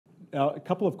a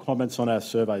couple of comments on our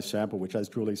survey sample, which, as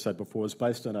Julie said before, is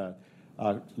based on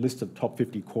a list of top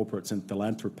 50 corporates and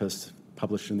philanthropists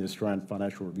published in the Australian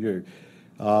Financial Review.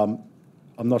 I'm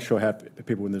not sure how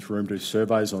people in this room do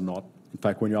surveys or not. In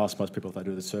fact, when you ask most people if they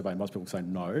do the survey, most people say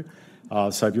no.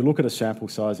 So if you look at a sample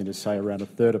size and you say around a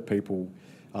third of people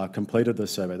completed the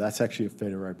survey, that's actually a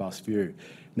fairly robust view.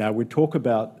 Now, we talk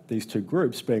about these two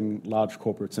groups being large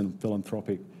corporates and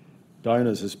philanthropic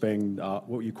donors as being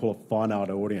what you call a finite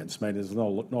audience. I mean, there's not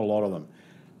a lot of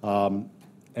them.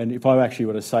 And if I actually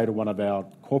were to say to one of our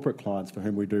corporate clients for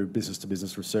whom we do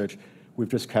business-to-business research, we've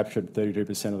just captured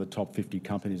 32% of the top 50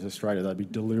 companies in Australia, they'd be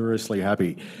deliriously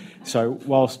happy. So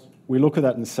whilst we look at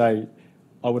that and say,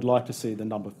 I would like to see the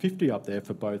number 50 up there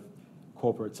for both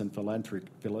corporates and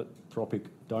philanthropic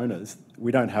donors,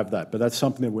 we don't have that. But that's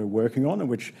something that we're working on, and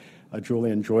which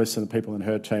Julie and Joyce and the people in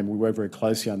her team, we work very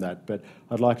closely on that. But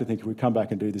I'd like to think if we come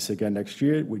back and do this again next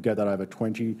year, we get that over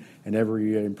 20 and every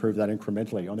year improve that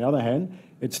incrementally. On the other hand,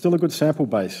 it's still a good sample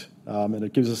base, and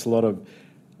it gives us a lot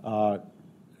of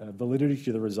validity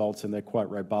to the results, and they're quite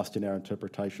robust in our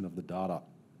interpretation of the data.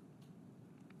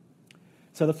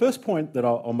 So the first point that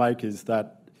I'll make is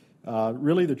that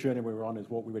really the journey we're on is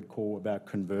what we would call about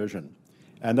conversion.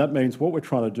 And that means what we're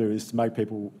trying to do is to make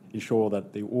people ensure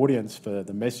that the audience for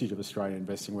the message of Australian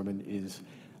Investing Women is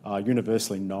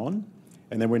universally known,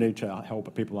 and then we need to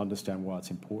help people understand why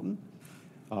it's important.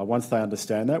 Once they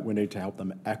understand that, we need to help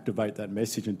them activate that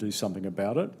message and do something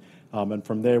about it. And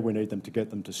from there, we need them to get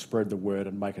them to spread the word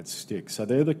and make it stick. So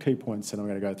they're the key points that I'm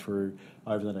going to go through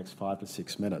over the next 5 to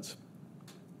 6 minutes.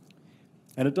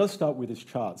 And it does start with this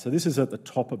chart. So this is at the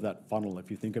top of that funnel, if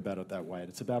you think about it that way.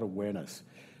 It's about awareness.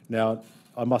 Now,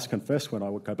 I must confess, when I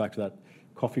would go back to that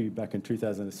coffee back in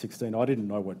 2016, I didn't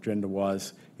know what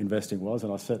gender-wise investing was,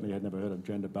 and I certainly had never heard of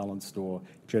gender-balanced or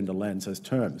gender lens as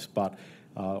terms, but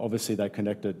obviously they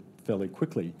connected fairly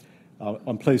quickly.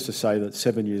 I'm pleased to say that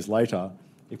 7 years later,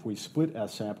 if we split our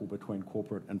sample between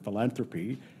corporate and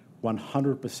philanthropy,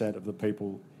 100% of the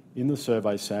people in the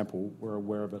survey sample were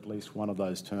aware of at least one of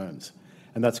those terms.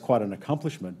 And that's quite an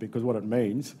accomplishment, because what it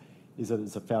means is that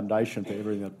it's a foundation for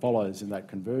everything that follows in that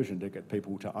conversion to get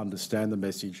people to understand the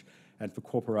message and for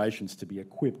corporations to be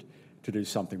equipped to do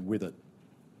something with it.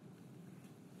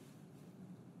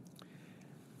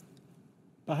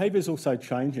 Behaviour is also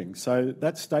changing. So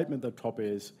that statement at the top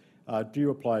is, do you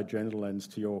apply a gender lens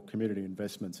to your community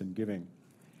investments and giving?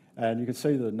 And you can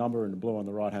see the number in the blue on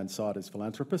the right-hand side is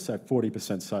philanthropists, so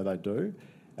 40% say they do,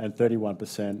 and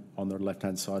 31% on the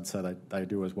left-hand side say they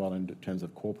do as well in terms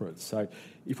of corporates. So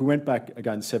if we went back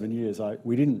again 7 years,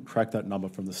 we didn't track that number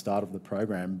from the start of the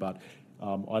program, but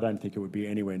I don't think it would be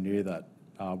anywhere near that.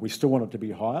 We still want it to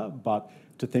be higher, but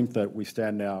to think that we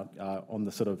stand now on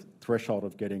the sort of threshold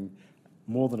of getting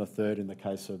more than a third in the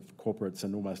case of corporates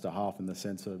and almost a half in the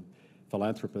sense of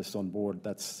philanthropists on board,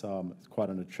 that's quite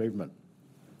an achievement.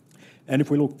 And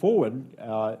if we look forward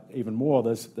even more,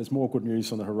 there's more good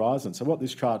news on the horizon. So what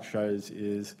this chart shows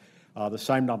is the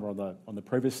same number on the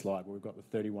previous slide, where we've got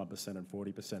the 31% and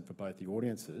 40% for both the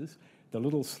audiences. The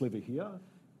little sliver here,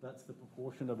 that's the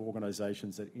proportion of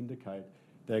organisations that indicate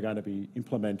they're going to be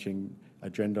implementing a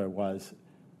gender-wise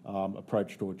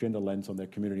approach to a gender lens on their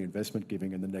community investment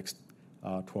giving in the next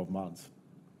 12 months.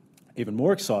 Even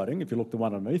more exciting, if you look the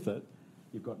one underneath it,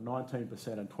 you've got 19%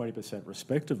 and 20%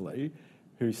 respectively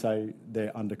who say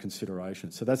they're under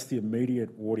consideration. So that's the immediate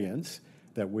audience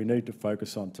that we need to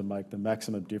focus on to make the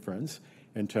maximum difference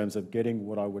in terms of getting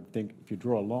what I would think, if you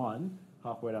draw a line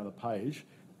halfway down the page,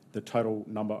 the total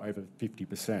number over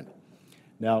 50%.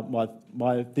 Now,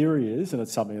 my theory is, and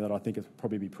it's something that I think has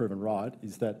probably be proven right,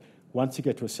 is that once you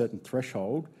get to a certain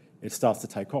threshold, it starts to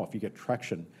take off. You get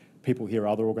traction. People hear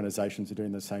other organisations are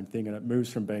doing the same thing, and it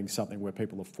moves from being something where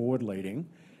people are forward-leading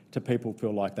to people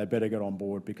feel like they better get on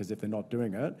board, because if they're not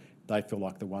doing it, they feel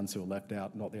like the ones who are left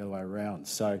out, not the other way around.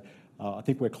 So I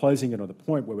think we're closing in on the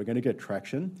point where we're going to get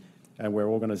traction, and where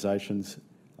organisations,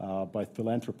 both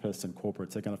philanthropists and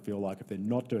corporates, are going to feel like if they're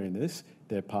not doing this,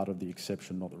 they're part of the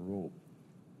exception, not the rule.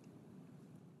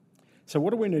 So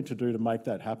what do we need to do to make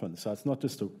that happen? So it's not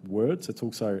just words, it's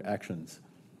also actions.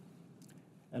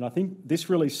 And I think this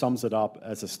really sums it up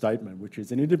as a statement, which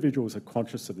is individuals are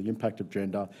conscious of the impact of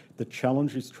gender. The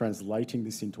challenge is translating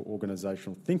this into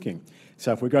organisational thinking.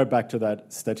 So if we go back to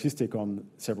that statistic on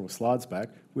several slides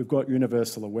back, we've got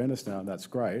universal awareness now, and that's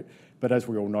great. But as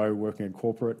we all know, working in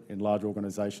corporate, in large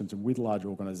organisations and with large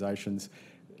organisations,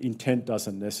 intent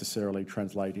doesn't necessarily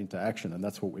translate into action, and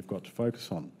that's what we've got to focus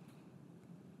on.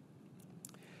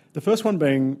 The first one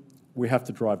being, we have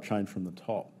to drive change from the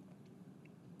top.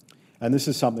 And this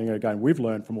is something, again, we've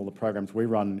learned from all the programs we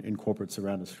run in corporates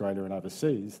around Australia and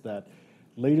overseas, that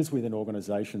leaders within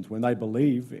organisations, when they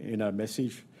believe in a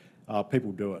message,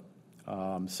 people do it.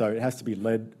 So it has to be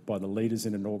led by the leaders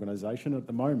in an organisation. At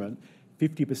the moment,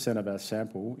 50% of our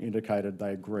sample indicated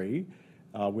they agree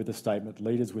with the statement,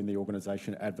 leaders within the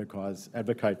organisation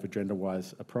advocate for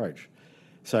gender-wise approach.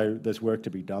 So there's work to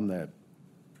be done there.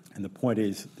 And the point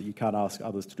is that you can't ask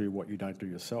others to do what you don't do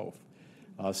yourself.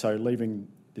 So leaving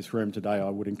this room today, I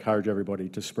would encourage everybody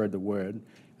to spread the word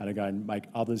and, again, make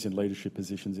others in leadership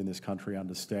positions in this country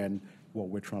understand what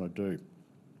we're trying to do.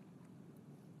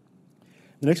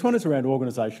 The next one is around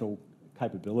organisational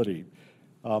capability.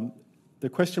 The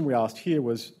question we asked here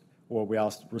was, or we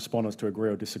asked respondents to agree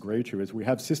or disagree to, is we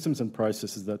have systems and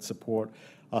processes that support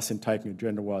us in taking a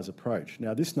gender-wise approach.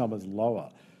 Now, this number is lower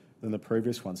than the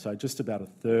previous one, so just about a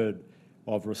third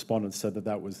of respondents said that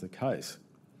that was the case.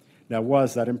 Now, why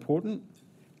is that important?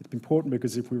 It's important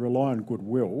because if we rely on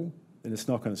goodwill, then it's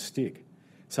not going to stick.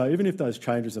 So even if those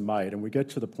changes are made and we get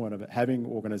to the point of having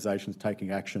organisations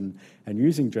taking action and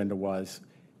using gender-wise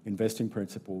investing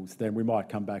principles, then we might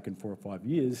come back in 4 or 5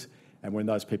 years, and when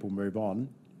those people move on,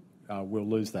 we'll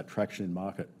lose that traction in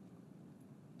market.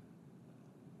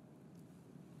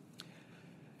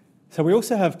 So we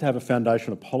also have to have a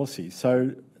foundation of policy.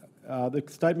 So the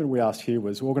statement we asked here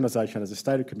was, organisation has a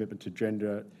stated commitment to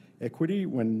gender equity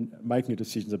when making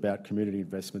decisions about community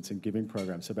investments and giving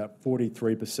programs. So about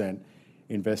 43%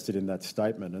 invested in that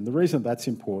statement. And the reason that's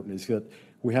important is that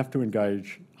we have to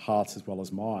engage hearts as well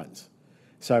as minds.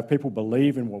 So if people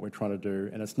believe in what we're trying to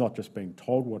do, and it's not just being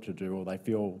told what to do, or they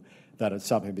feel that it's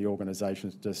something the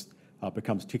organisation just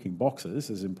becomes ticking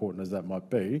boxes, as important as that might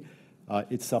be,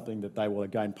 it's something that they will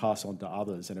again pass on to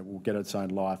others, and it will get its own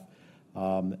life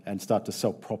and start to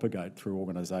self-propagate through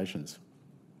organisations.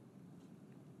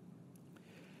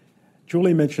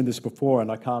 Julie mentioned this before,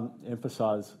 and I can't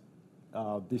emphasise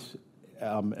this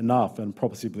enough, and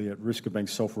possibly at risk of being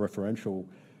self-referential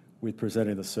with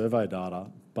presenting the survey data,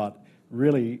 but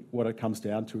really what it comes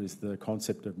down to is the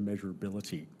concept of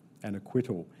measurability and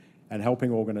acquittal, and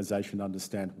helping organisations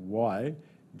understand why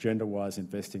gender-wise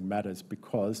investing matters,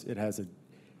 because it has a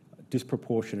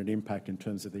disproportionate impact in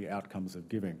terms of the outcomes of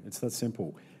giving. It's that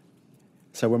simple.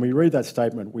 So when we read that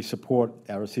statement, we support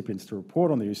our recipients to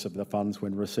report on the use of the funds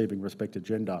when receiving respect to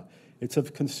gender. It's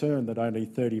of concern that only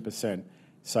 30%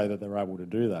 say that they're able to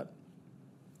do that.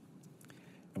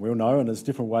 And we all know, and there's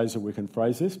different ways that we can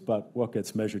phrase this, but what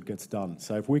gets measured gets done.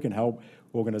 So if we can help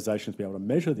organisations be able to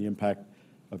measure the impact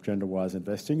of gender-wise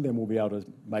investing, then we'll be able to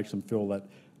make them feel that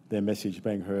their message is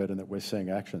being heard and that we're seeing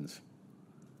actions.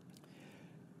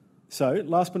 So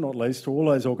last but not least, to all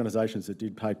those organisations that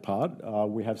did take part,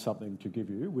 we have something to give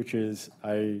you, which is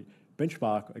a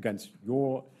benchmark against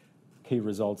your key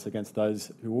results against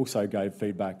those who also gave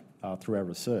feedback through our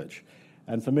research.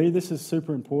 And for me, this is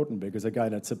super important because,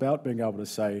 again, it's about being able to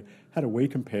say, how do we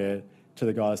compare to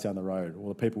the guys down the road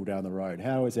or the people down the road?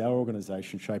 How is our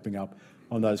organisation shaping up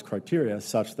on those criteria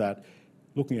such that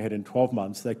looking ahead in 12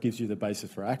 months, that gives you the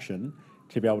basis for action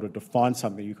to be able to define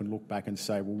something you can look back and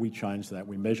say, well, we changed that,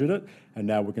 we measured it, and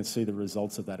now we can see the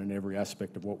results of that in every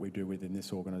aspect of what we do within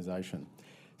this organisation.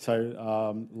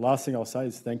 So last thing I'll say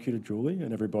is thank you to Julie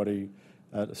and everybody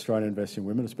at Australian Investing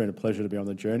Women. It's been a pleasure to be on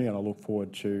the journey, and I look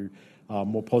forward to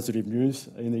more positive news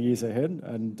in the years ahead,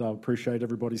 and I appreciate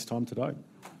everybody's time today.